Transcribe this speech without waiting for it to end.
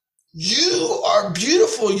You are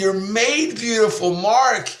beautiful. You're made beautiful,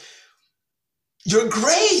 Mark. You're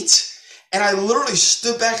great. And I literally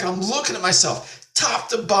stood back and I'm looking at myself, top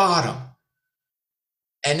to bottom.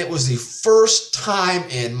 And it was the first time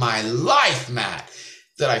in my life, Matt,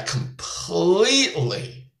 that I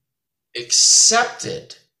completely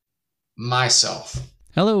accepted myself.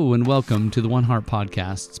 Hello and welcome to the One Heart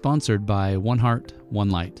podcast, sponsored by One Heart,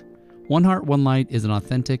 One Light. One Heart, One Light is an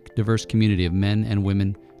authentic, diverse community of men and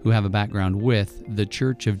women who have a background with the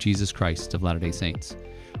Church of Jesus Christ of Latter-day Saints.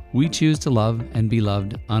 We choose to love and be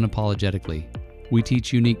loved unapologetically. We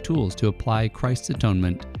teach unique tools to apply Christ's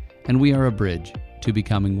atonement, and we are a bridge to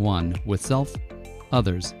becoming one with self,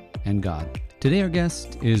 others, and God. Today our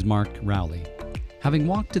guest is Mark Rowley. Having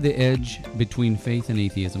walked to the edge between faith and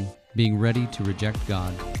atheism, being ready to reject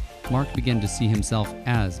God, Mark began to see himself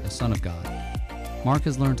as a son of God. Mark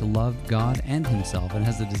has learned to love God and himself and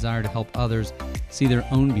has the desire to help others see their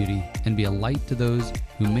own beauty and be a light to those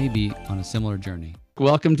who may be on a similar journey.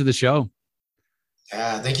 Welcome to the show.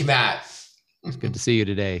 Thank you, Matt. It's good to see you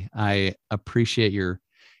today. I appreciate your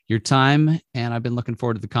time, and I've been looking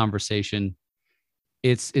forward to the conversation.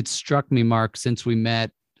 It's struck me, Mark, since we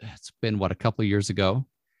met, it's been, a couple of years ago.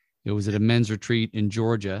 It was at a men's retreat in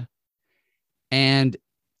Georgia. And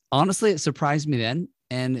honestly, it surprised me then,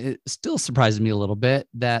 and it still surprises me a little bit,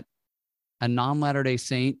 that a non-Latter-day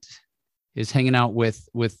Saint is hanging out with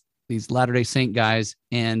these Latter-day Saint guys.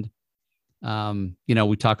 And,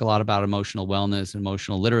 we talk a lot about emotional wellness,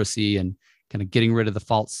 emotional literacy, and kind of getting rid of the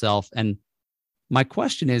false self. And my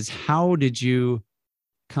question is, how did you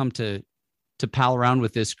come to pal around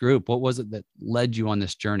with this group? What was it that led you on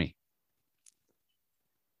this journey?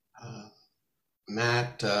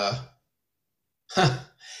 Matt,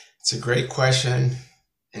 it's a great question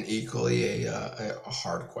and equally a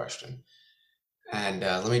hard question. And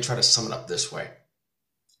let me try to sum it up this way.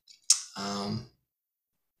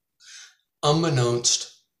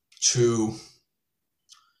 Unbeknownst to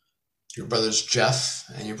your brothers Jeff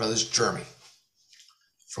and your brothers Jeremy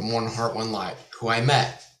from One Heart, One Light, who I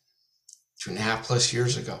met 2.5+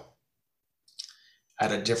 years ago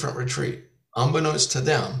at a different retreat, unbeknownst to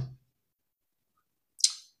them,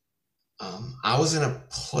 I was in a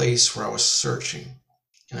place where I was searching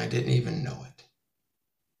and I didn't even know it.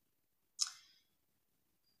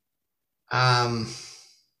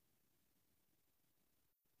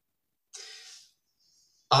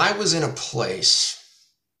 I was in a place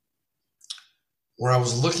where I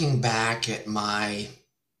was looking back at my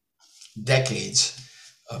decades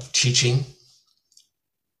of teaching,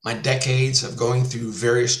 my decades of going through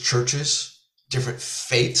various churches, different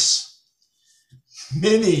faiths,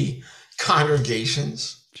 many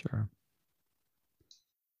congregations. Sure.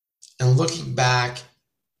 And looking back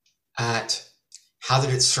at how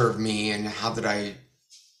did it serve me and how did I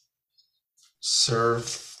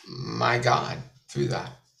serve my God through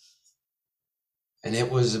that. And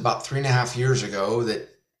it was about 3.5 years ago that,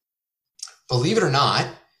 believe it or not,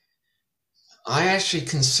 I actually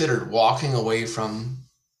considered walking away from,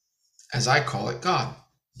 as I call it, God.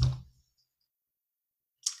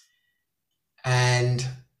 And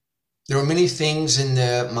there were many things in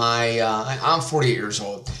I'm 48 years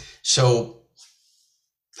old. So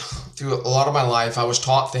through a lot of my life, I was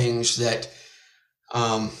taught things that,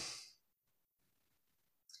 I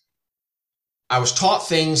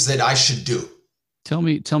I should do. Tell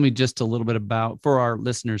me just a little bit about, for our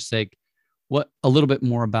listeners' sake, a little bit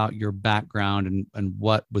more about your background and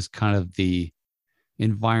what was kind of the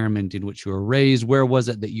environment in which you were raised. Where was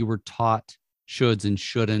it that you were taught shoulds and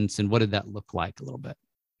shouldn'ts, and what did that look like a little bit?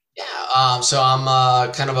 Yeah. So I'm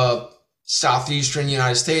kind of a southeastern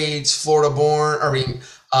United States, Florida born.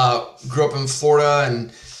 Grew up in Florida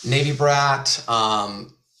and Navy brat.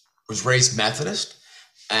 Was raised Methodist.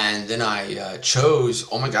 And then I chose,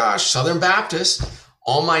 oh my gosh, Southern Baptist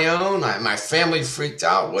on my own. My family freaked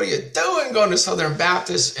out. What are you doing going to Southern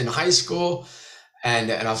Baptist in high school? And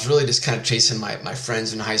I was really just kind of chasing my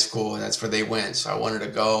friends in high school, and that's where they went. So I wanted to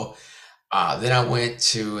go. Then I went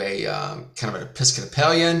to a kind of an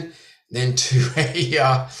Episcopalian, then to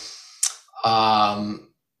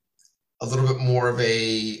a little bit more of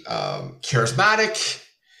a charismatic,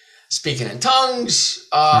 speaking in tongues.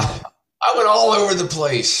 I went all over the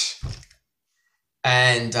place.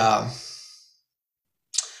 And I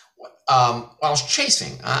was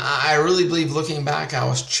chasing. I really believe, looking back, I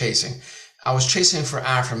was chasing. I was chasing for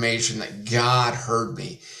affirmation that God heard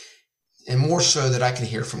me, and more so that I can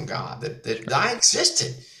hear from God, that I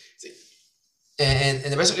existed. And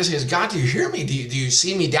the best I can say is, God, do you hear me? Do you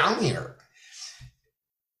see me down here?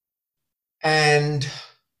 And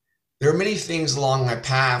there are many things along my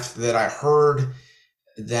path that I heard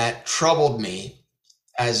that troubled me,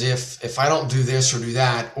 as if I don't do this or do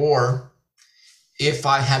that, or if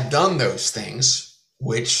I have done those things,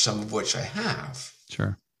 which some of which I have,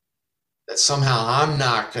 Sure. that somehow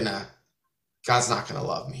God's not gonna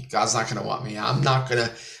love me. God's not gonna want me. I'm not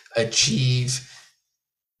gonna achieve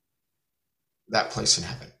that place in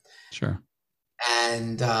heaven. Sure.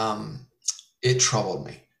 And it troubled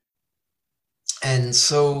me. And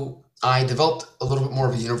so I developed a little bit more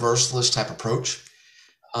of a universalist type approach,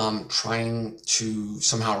 trying to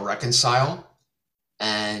somehow reconcile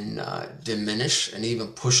and diminish and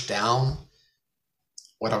even push down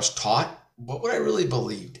what I was taught, what I really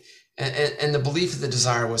believed. And the belief and the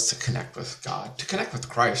desire was to connect with God, to connect with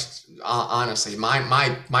Christ, honestly,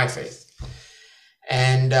 my faith.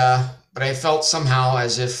 And but I felt somehow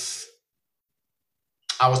as if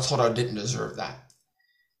I was told I didn't deserve that.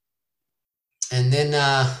 And then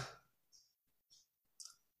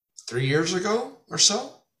 3 years ago or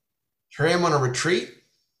so, here I am on a retreat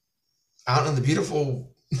out in the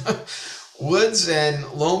beautiful woods, and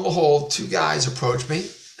lo and behold, two guys approached me,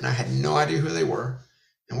 and I had no idea who they were.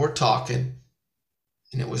 And we're talking,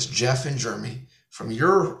 and it was Jeff and Jeremy from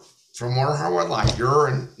One Heart One Light, your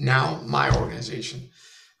and now my organization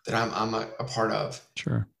that I'm a part of.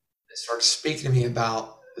 Sure. They started speaking to me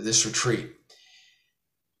about this retreat,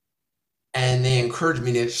 and they encouraged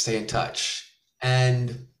me to stay in touch.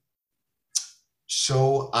 And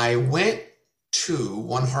so I went to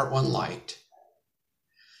One Heart One Light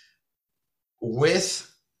with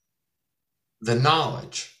the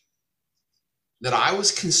knowledge that I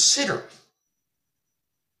was considering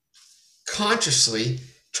consciously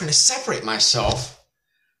trying to separate myself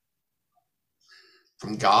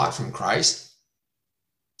from God, from Christ.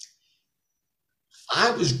 I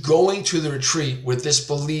was going to the retreat with this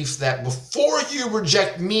belief that before you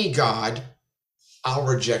reject me, God, I'll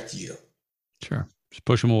reject you. Sure. Just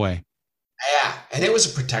push them away. Yeah. And it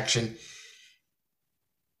was a protection.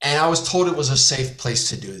 And I was told it was a safe place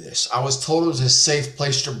to do this. I was told it was a safe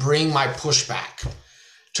place to bring my pushback,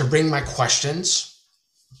 to bring my questions.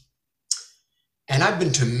 And I've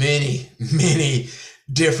been to many, many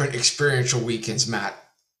different experiential weekends, Matt.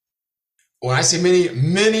 When I say many,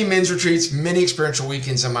 many men's retreats, many experiential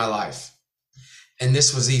weekends in my life. And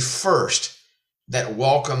this was the first that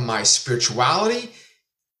welcomed my spirituality,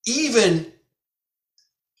 even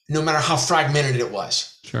no matter how fragmented it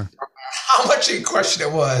was. Sure. How much in question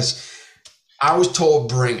it was, I was told,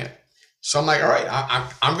 bring it. So I'm like, all right,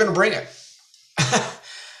 I'm going to bring it.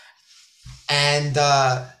 And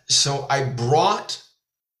so I brought,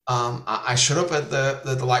 I showed up at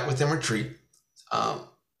the Light Within retreat,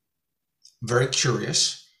 very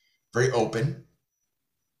curious, very open.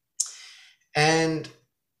 And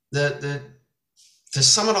to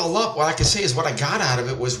sum it all up, what I can say is what I got out of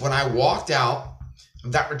it was when I walked out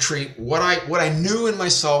of that retreat, what I knew in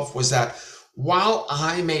myself was that while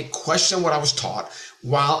I may question what I was taught,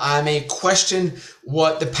 while I may question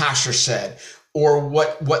what the pastor said, or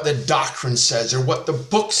what the doctrine says, or what the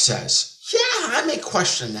book says, yeah, I may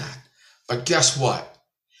question that. But guess what?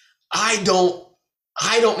 I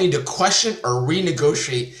don't need to question or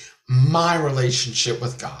renegotiate my relationship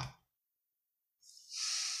with God.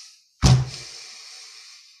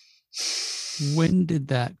 When did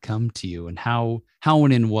that come to you, and how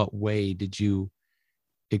and in what way did you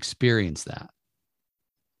experience that?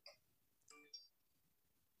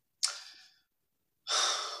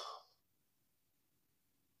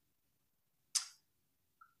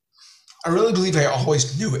 I really believe I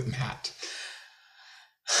always knew it, Matt.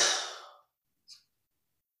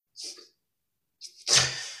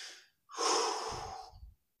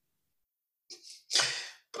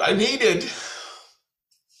 But I needed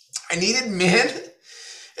men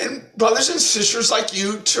and brothers and sisters like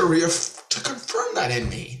you to confirm that in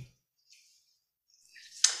me.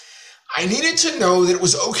 I needed to know that it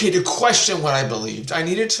was okay to question what I believed. I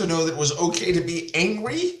needed to know that it was okay to be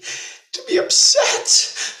angry, to be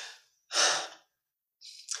upset,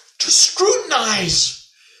 to scrutinize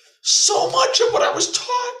so much of what I was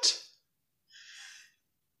taught.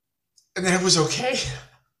 And then it was okay.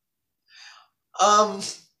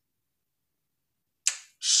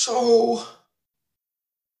 So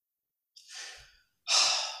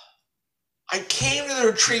I came to the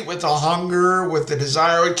retreat with a hunger, with the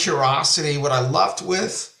desire, with curiosity. What I left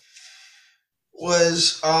with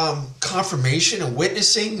was confirmation and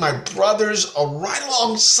witnessing. My brothers are right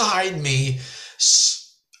alongside me,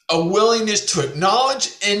 a willingness to acknowledge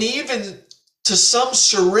and even to some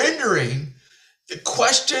surrendering the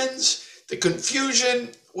questions, the confusion,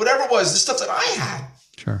 whatever it was, the stuff that I had.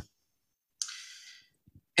 Sure.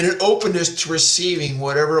 and an openness to receiving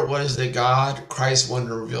whatever it was that God, Christ, wanted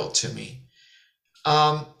to reveal to me.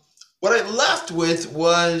 Um, what I left with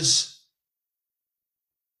was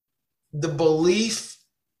the belief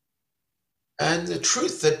and the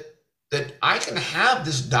truth that I can have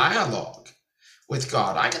this dialogue with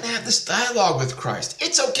God. I can have this dialogue with Christ.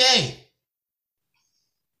 It's okay.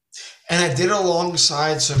 And I did it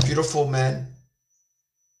alongside some beautiful men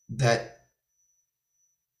that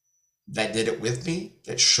did it with me,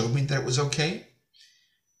 that showed me that it was okay,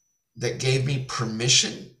 that gave me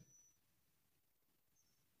permission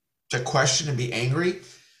to question and be angry,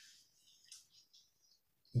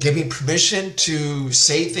 gave me permission to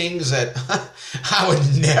say things that I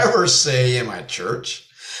would never say in my church.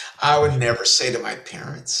 I would never say to my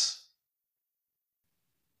parents.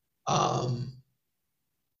 Um,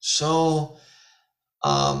 so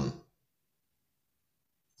um,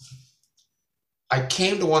 I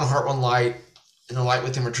came to One Heart, One Light in the Light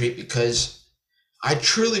Within retreat because I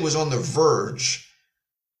truly was on the verge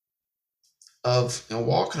of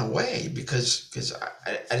walking away because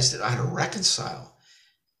I just didn't know how to reconcile.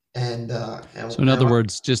 And So in other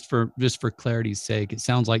words, just for clarity's sake, it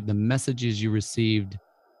sounds like the messages you received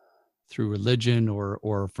through religion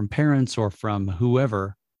or from parents or from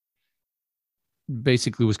whoever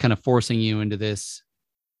basically was kind of forcing you into this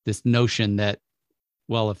notion that,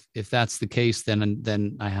 well, if that's the case,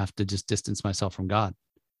 then I have to just distance myself from God.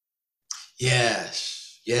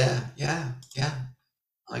 yes, yeah.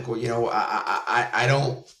 Like, well, I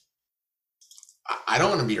don't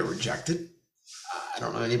want to be rejected. I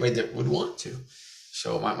don't know anybody that would want to.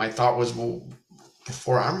 So my thought was, well,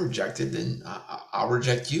 before I'm rejected, then I'll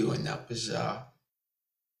reject you. And that was, and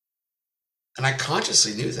I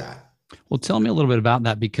consciously knew that. Well, tell me a little bit about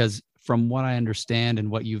that, because from what I understand and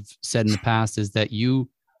what you've said in the past is that you've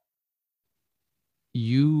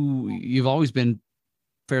always been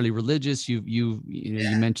fairly religious. You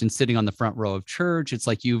mentioned sitting on the front row of church. It's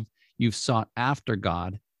like you've sought after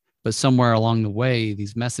God, but somewhere along the way,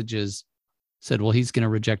 these messages said, well, he's going to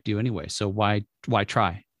reject you anyway. So why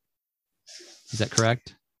try? Is that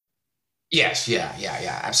correct? Yes. Yeah,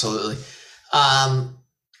 absolutely.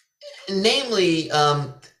 Namely,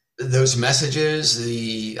 those messages,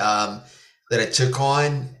 that I took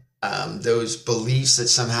on, those beliefs that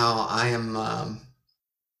somehow I'm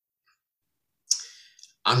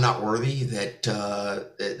not worthy,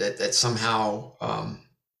 that somehow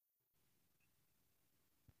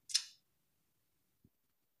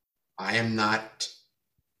I am not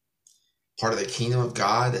part of the kingdom of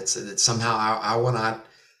God. That somehow I will not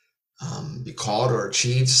be called or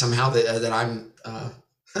achieved. Somehow that I'm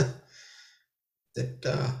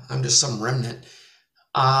I'm just some remnant.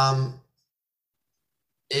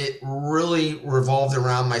 It really revolved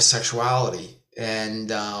around my sexuality,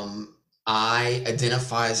 and I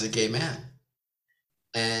identify as a gay man.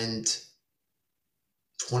 And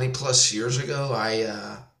 20 plus years ago,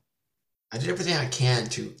 I did everything I can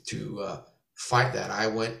to fight that. I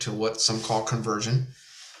went to what some call conversion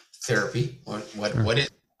therapy. What is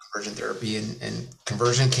conversion therapy and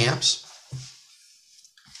conversion camps?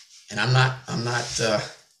 And I'm not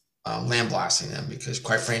lambasting them, because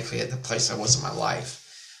quite frankly, at the place I was in my life,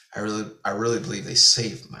 I really believe they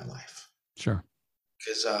saved my life. Sure.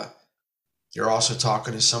 Because you're also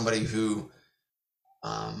talking to somebody who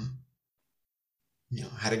had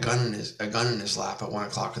a gun in his lap at 1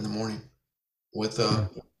 o'clock in the morning with a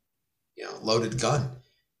loaded gun,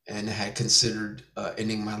 and had considered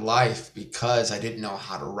ending my life because I didn't know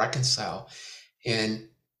how to reconcile, and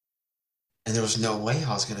there was no way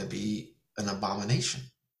I was going to be an abomination.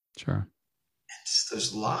 Sure. And just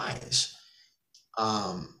those lies,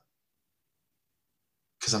 because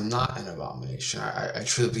I'm not an abomination. I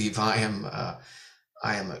truly believe I am a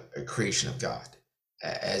creation of God,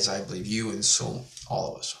 as I believe you and so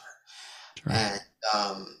all of us are. Sure. And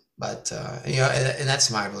and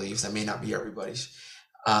that's my belief. That may not be everybody's.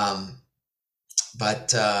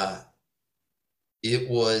 But it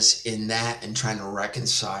was in that and trying to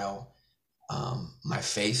reconcile my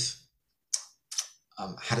faith.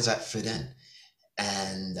 How does that fit in?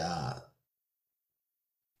 And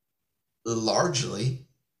largely,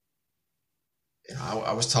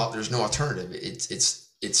 I was taught there's no alternative. It's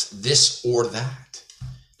this or that.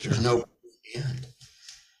 There's no end.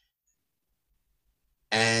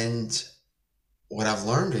 And what I've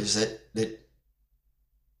learned is that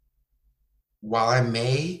while I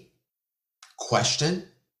may question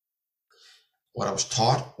what I was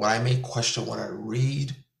taught, while I may question what I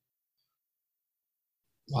read,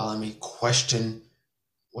 while I may question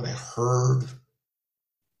what I heard,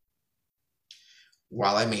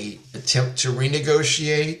 while I may attempt to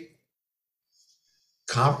renegotiate,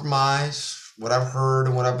 compromise what I've heard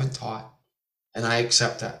and what I've been taught, and I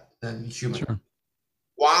accept that. I'm human. Sure.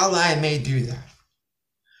 While I may do that,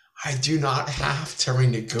 I do not have to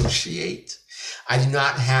renegotiate. I do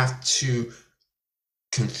not have to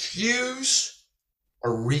confuse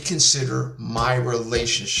or reconsider my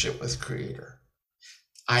relationship with Creator.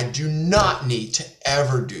 I do not need to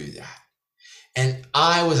ever do that. And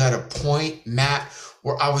I was at a point, Matt,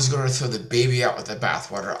 where I was going to throw the baby out with the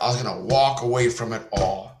bathwater. I was going to walk away from it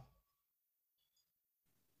all.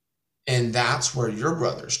 And that's where your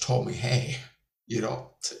brothers told me, hey, you don't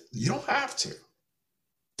have to.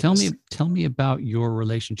 Tell me about your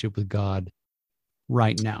relationship with God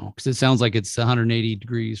right now, because it sounds like it's 180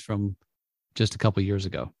 degrees from just a couple of years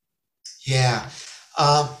ago. Yeah.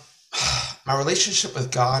 My relationship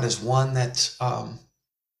with God is one that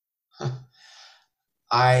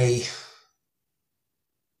I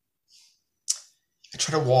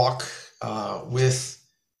try to walk with.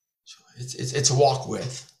 It's a walk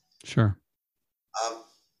with. Sure.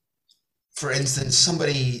 For instance,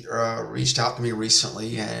 somebody reached out to me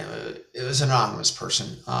recently, and it was an anonymous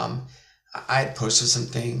person. I had posted some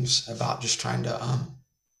things about just trying to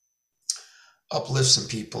uplift some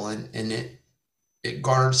people, and it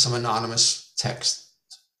garnered some anonymous texts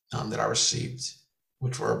that I received,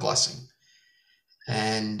 which were a blessing.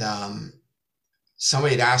 And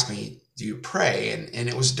somebody had asked me, "Do you pray?" And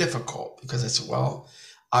it was difficult because I said, "Well,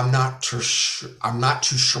 I'm not too sure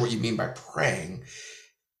what you mean by praying.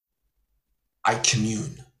 I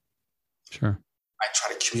commune. Sure. I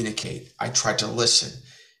try to communicate. I try to listen.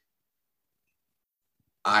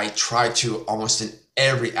 I try to, almost in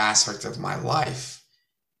every aspect of my life,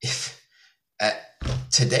 if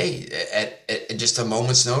today at just a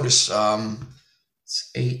moment's notice,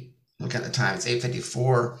 it's 8, look at the time, it's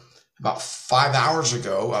 8:54. About 5 hours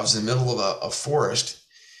ago, I was in the middle of a forest,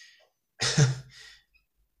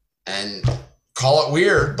 and call it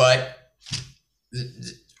weird, but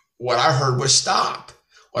what I heard was stop.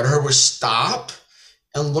 What I heard was stop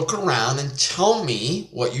and look around and tell me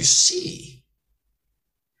what you see,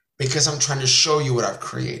 because I'm trying to show you what I've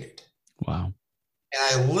created. Wow. And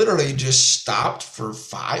I literally just stopped for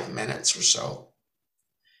 5 minutes or so,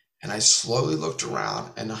 and I slowly looked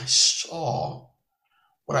around, and I saw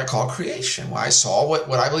what I call creation. I saw what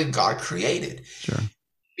I believe God created. Sure.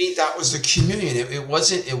 That was the communion. It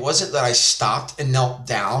wasn't that I stopped and knelt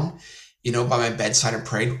down, by my bedside and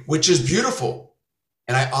prayed, which is beautiful.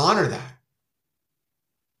 And I honor that,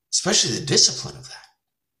 especially the discipline of that.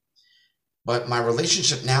 But my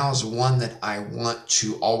relationship now is one that I want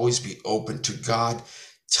to always be open to God.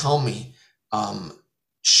 Tell me,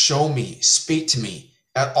 show me, speak to me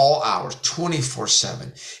at all hours,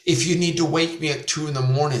 24/7. If you need to wake me at 2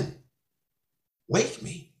 a.m, wake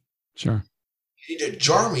me. Sure. If you need to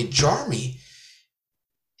jar me.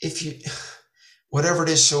 Whatever it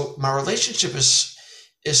is. So my relationship is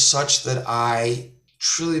such that I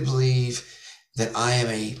truly believe that I am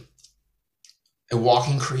a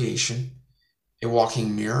walking creation, a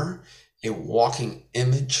walking mirror, a walking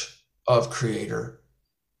image of Creator,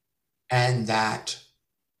 and that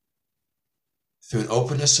through an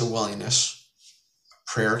openness and willingness,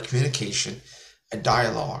 prayer, communication, a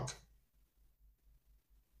dialogue,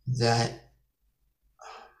 that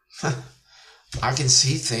I can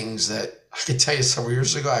see things that I could tell you several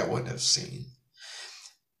years ago I wouldn't have seen.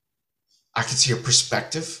 I can see a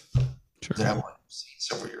perspective Sure. that I wouldn't have seen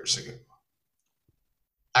several years ago.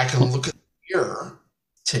 I can look at the mirror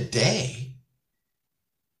today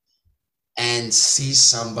and see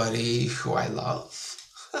somebody who I love.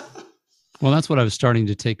 Well, that's what I was starting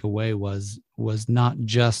to take away was not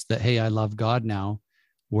just that, hey, I love God now,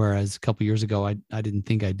 whereas a couple of years ago, I didn't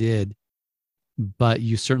think I did, but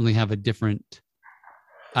you certainly have a different,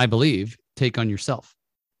 I believe, take on yourself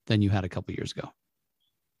than you had a couple of years ago.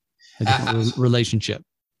 A different relationship.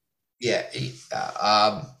 Yeah.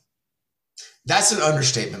 That's an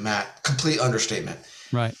understatement, Matt. Complete understatement.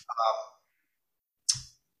 Right.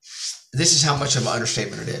 This is how much of an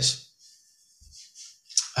understatement it is.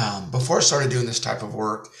 Before I started doing this type of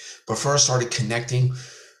work, before I started connecting,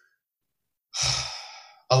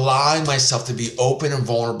 allowing myself to be open and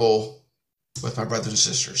vulnerable with my brothers and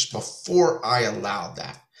sisters, before I allowed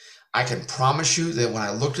that, I can promise you that when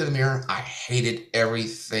I looked in the mirror, I hated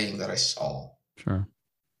everything that I saw. Sure.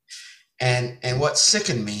 And what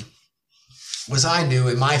sickened me was I knew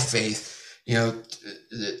in my faith, I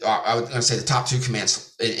was going to say the top 2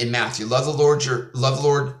 commands in Matthew: love the Lord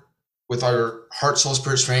with all your heart, soul,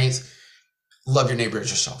 spirit, strength. Love your neighbor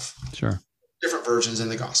as yourself. Sure. Different versions in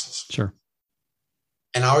the Gospels. Sure.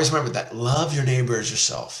 And I always remember that: love your neighbor as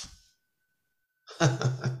yourself.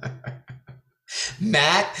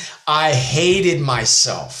 Matt, I hated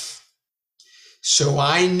myself. So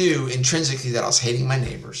I knew intrinsically that I was hating my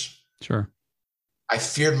neighbors. Sure. I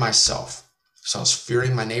feared myself. So I was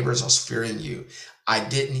fearing my neighbors. I was fearing you. I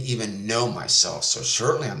didn't even know myself. So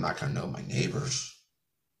certainly I'm not going to know my neighbors.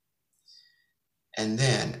 And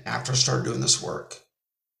then after I started doing this work,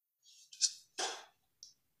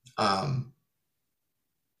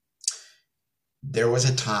 there was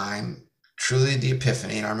a time, truly the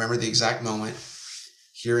epiphany, and I remember the exact moment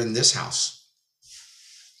here in this house,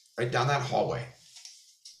 right down that hallway,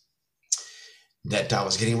 that I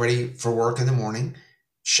was getting ready for work in the morning,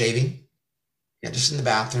 shaving, just in the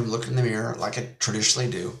bathroom, looking in the mirror like I traditionally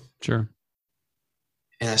do. Sure.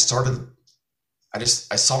 And I saw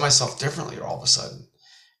myself differently all of a sudden.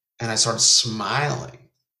 And I started smiling.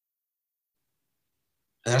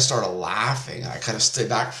 And I started laughing. I kind of stood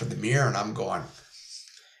back from the mirror and I'm going,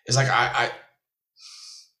 it's like, I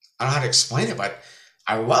don't know how to explain it, but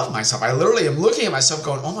I love myself. I literally am looking at myself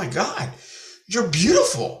going, oh my God, you're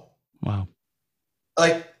beautiful. Wow.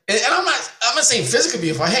 Like, and I'm not saying physically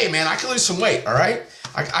beautiful. Hey man, I can lose some weight. All right.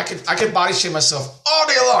 I could body shame myself all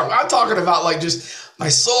day long. I'm talking about like just my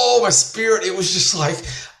soul, my spirit. It was just like,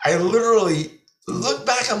 I literally look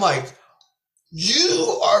back. I'm like,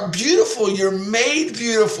 you are beautiful. You're made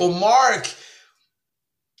beautiful, Mark.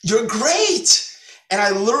 You're great. And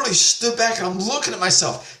I literally stood back and I'm looking at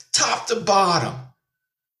myself top to bottom.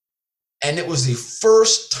 And it was the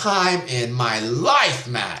first time in my life,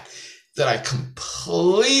 Matt, that I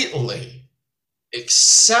completely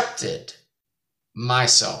accepted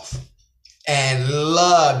myself and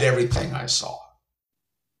loved everything I saw.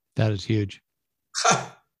 That is huge.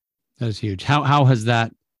 That is huge. How has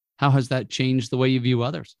that changed the way you view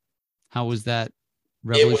others? How has that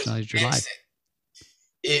revolutionized your life?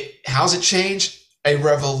 How's it changed? A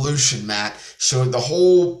revolution, Matt. So the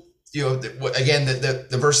whole, again,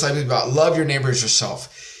 the verse I read about love your neighbor as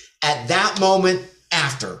yourself. At that moment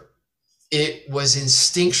after, it was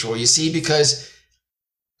instinctual, you see, because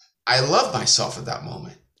I loved myself at that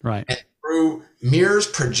moment. Right. And through mirrors,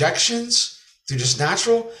 projections, through just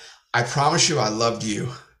natural, I promise you I loved you.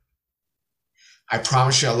 I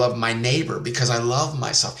promise you I love my neighbor because I love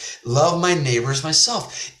myself. Love my neighbor as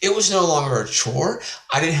myself. It was no longer a chore.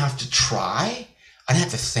 I didn't have to try. I didn't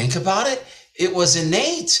have to think about it. It was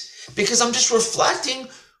innate because I'm just reflecting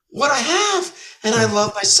what I have and I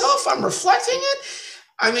love myself. I'm reflecting it.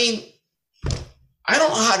 I mean, I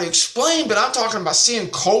don't know how to explain, but I'm talking about seeing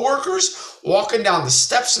coworkers walking down the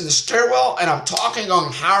steps in the stairwell and I'm talking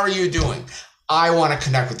on, how are you doing? I want to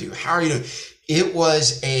connect with you. How are you doing? It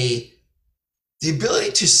was the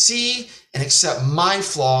ability to see and accept my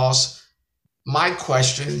flaws, my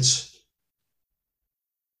questions,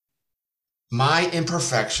 my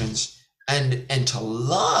imperfections, and to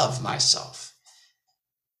love myself.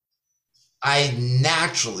 I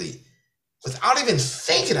naturally, without even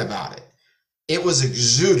thinking about it, it was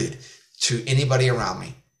exuded to anybody around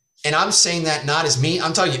me. And I'm saying that not as me.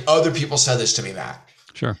 I'm telling you, other people said this to me, Matt.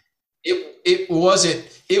 Sure. It was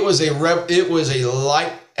a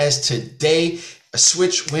light as today, a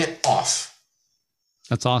switch went off.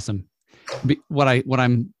 That's awesome. What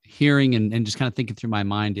I'm hearing and just kind of thinking through my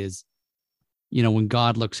mind is, when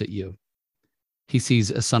God looks at you, he sees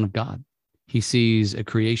a son of God. He sees a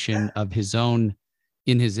creation of his own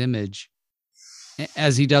in his image,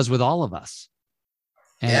 as he does with all of us.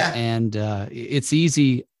 And it's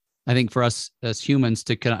easy, I think, for us as humans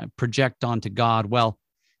to kind of project onto God, well,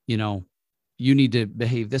 you need to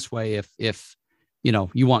behave this way if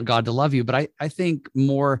you want God to love you. But I think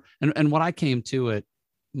more, and what I came to at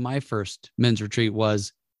my first men's retreat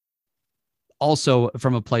was also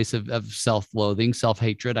from a place of self-loathing,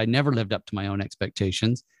 self-hatred. I never lived up to my own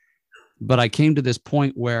expectations, but I came to this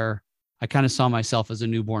point where I kind of saw myself as a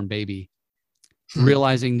newborn baby,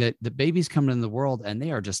 realizing that the babies coming in the world and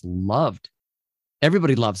they are just loved.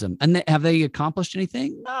 Everybody loves them. And have they accomplished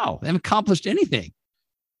anything? No, they haven't accomplished anything,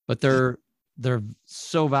 but they're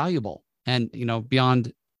so valuable. And,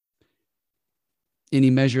 beyond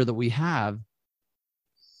any measure that we have.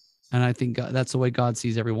 And I think that's the way God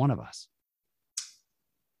sees every one of us.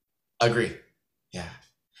 Agree. Yeah.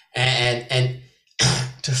 And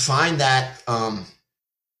to find that,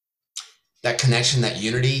 that connection, that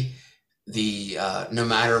unity, no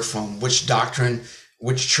matter from which doctrine,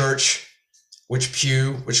 which church, which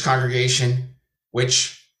pew, which congregation,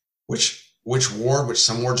 which ward, which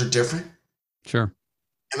some wards are different. Sure.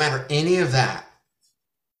 No matter any of that,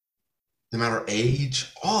 no matter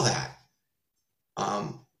age, all that,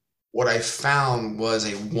 what I found was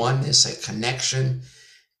a oneness, a connection,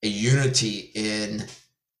 a unity in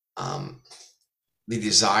the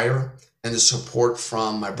desire and the support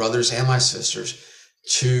from my brothers and my sisters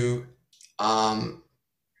to um,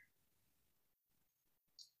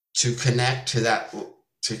 connect to that,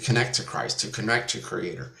 to connect to Christ, to connect to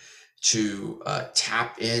Creator, to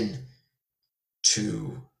tap in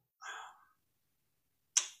to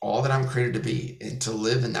all that I'm created to be, and to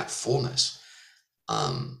live in that fullness.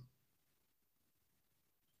 Um,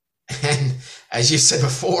 and as you said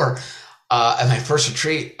before, at my first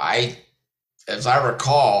retreat, as I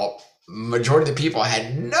recall, majority of the people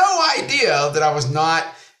had no idea that I was not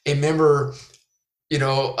a member,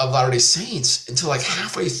 of Latter-day Saints until like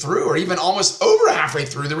halfway through, or even almost over halfway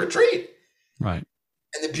through the retreat. Right.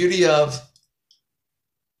 And the beauty of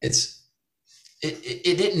it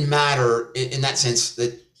didn't matter in that sense,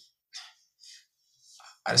 that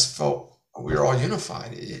I just felt we were all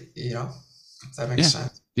unified, if that makes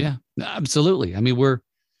sense. Yeah, absolutely. I mean, we're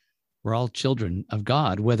all children of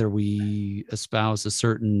God, whether we espouse a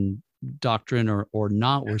certain doctrine or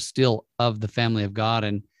not. We're still of the family of God,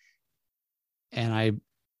 and I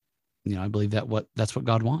believe that's what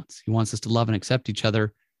God wants. He wants us to love and accept each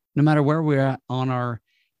other, no matter where we're at on our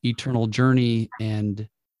eternal journey, and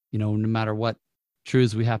no matter what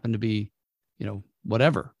truths we happen to be,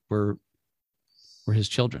 whatever. We're His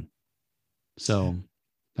children. So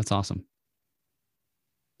that's awesome.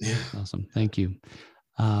 Yeah. Awesome. Thank you.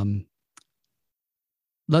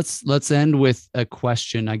 Let's end with a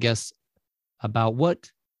question, I guess, about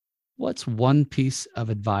what's one piece of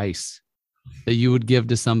advice that you would give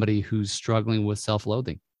to somebody who's struggling with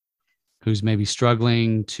self-loathing, who's maybe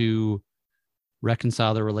struggling to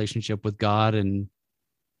reconcile their relationship with God, and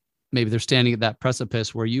maybe they're standing at that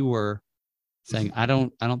precipice where you were saying, I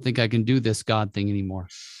don't think I can do this God thing anymore.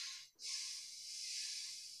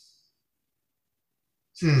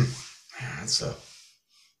 It's a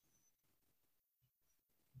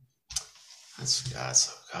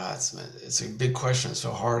big question. It's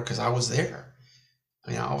so hard because I was there.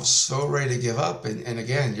 I mean, I was so ready to give up. And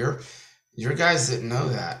again, your guys didn't know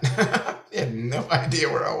that. They had no idea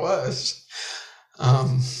where I was.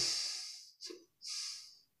 I'm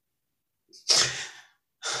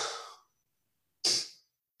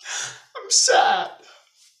sad.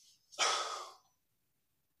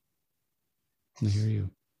 I hear you.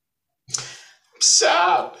 I'm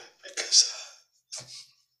sad because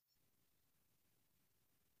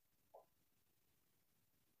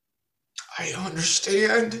I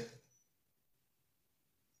understand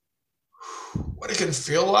what it can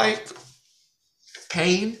feel like,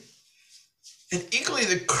 pain, and equally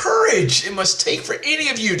the courage it must take for any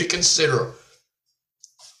of you to consider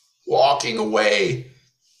walking away,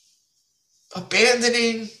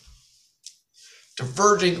 abandoning,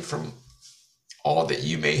 diverging from all that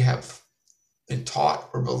you may have been taught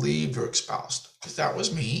or believed or espoused, because that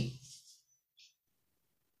was me.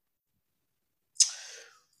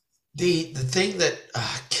 The thing that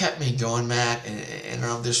kept me going, Matt, and I don't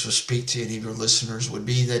know if this will speak to any of your listeners, would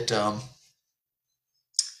be that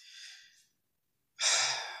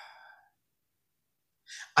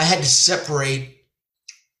I had to separate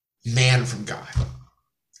man from God.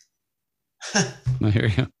 I hear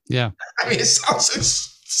you. Yeah. I mean, it sounds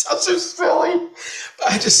so silly, but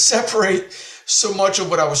I had to separate so much of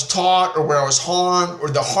what I was taught, or where I was harmed, or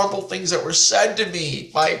the harmful things that were said to me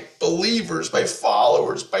by believers, by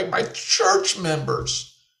followers, by my church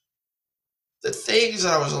members. The things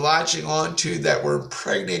that I was latching on to that were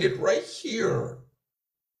impregnated right here.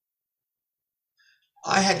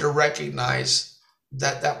 I had to recognize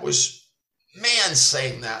that that was man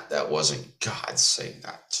saying that. That wasn't God saying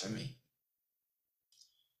that to me.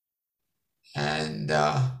 And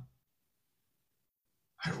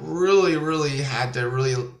I really, really had to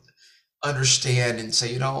really understand and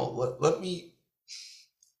say, let me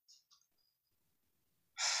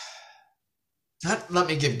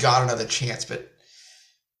give God another chance, but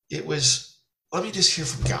it was, let me just hear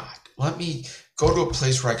from God. Let me go to a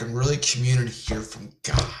place where I can really commune and hear from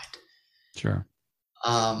God. Sure.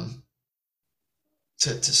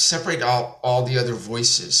 To separate out all the other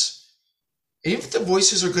voices, even if the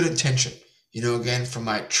voices are good intention, again, from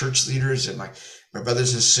my church leaders and my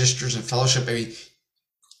brothers and sisters in fellowship, I mean,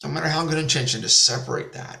 no matter how good intention, to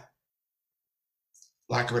separate that.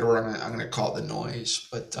 Lack of a better word, I'm going to call it the noise.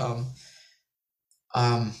 But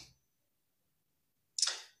and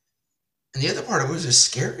the other part of it was just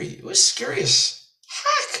scary. It was scary as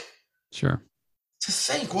heck. Sure. To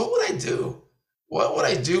think, what would I do? What would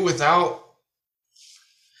I do without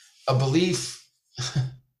a belief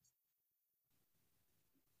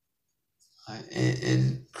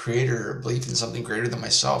in Creator, a belief in something greater than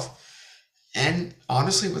myself, and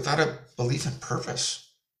honestly, without a belief in purpose?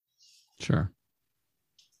 Sure.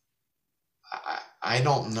 I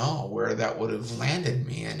don't know where that would have landed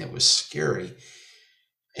me, and it was scary.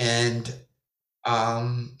 And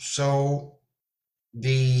so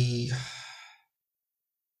the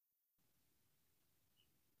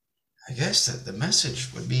I guess that the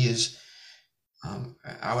message would be is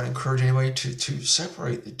I would encourage anybody to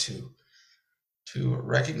separate the two, to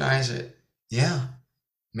recognize it. Yeah,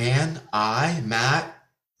 man, Matt,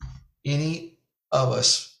 any of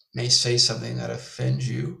us may say something that offends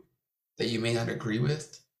you, that you may not agree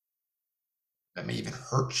with, that may even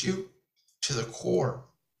hurt you to the core.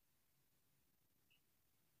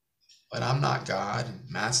 But I'm not God, and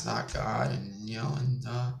Matt's not God, and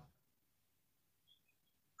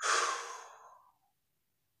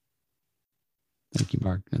Thank you,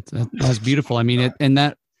 Mark. That's beautiful. I mean, and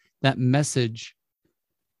that message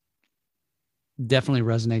definitely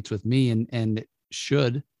resonates with me, and it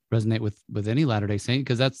should resonate with any Latter-day Saint,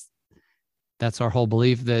 because that's our whole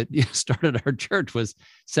belief that started our church, was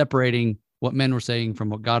separating what men were saying from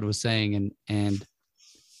what God was saying. And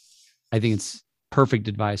I think it's perfect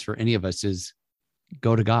advice for any of us is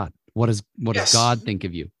go to God. What does God think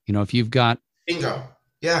of you? If you've got bingo,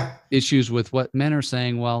 yeah, issues with what men are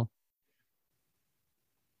saying, well,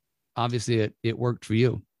 obviously it worked for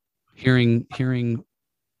you. Hearing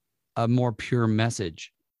a more pure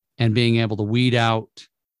message and being able to weed out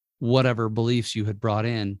whatever beliefs you had brought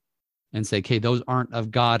in and say, okay, those aren't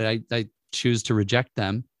of God. I choose to reject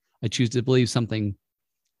them. I choose to believe something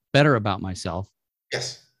better about myself.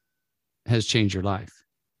 Yes. Has changed your life.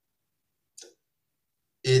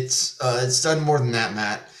 It's done more than that,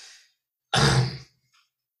 Matt.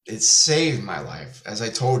 It saved my life, as I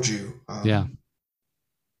told you. Yeah.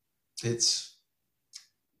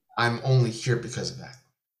 I'm only here because of that.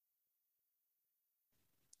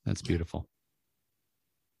 That's beautiful.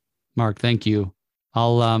 Mark, thank you.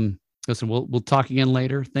 I'll listen, we'll talk again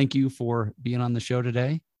later. Thank you for being on the show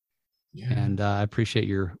today. Yeah. And I appreciate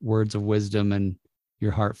your words of wisdom and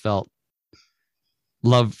your heartfelt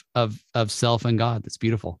love of self and God. That's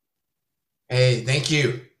beautiful. Hey, thank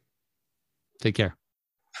you. Take care.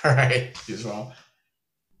 All right. You as well.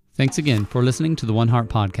 Thanks again for listening to the One Heart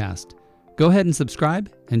Podcast. Go ahead and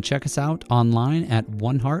subscribe and check us out online at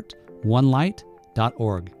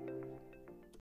oneheartonelight.org.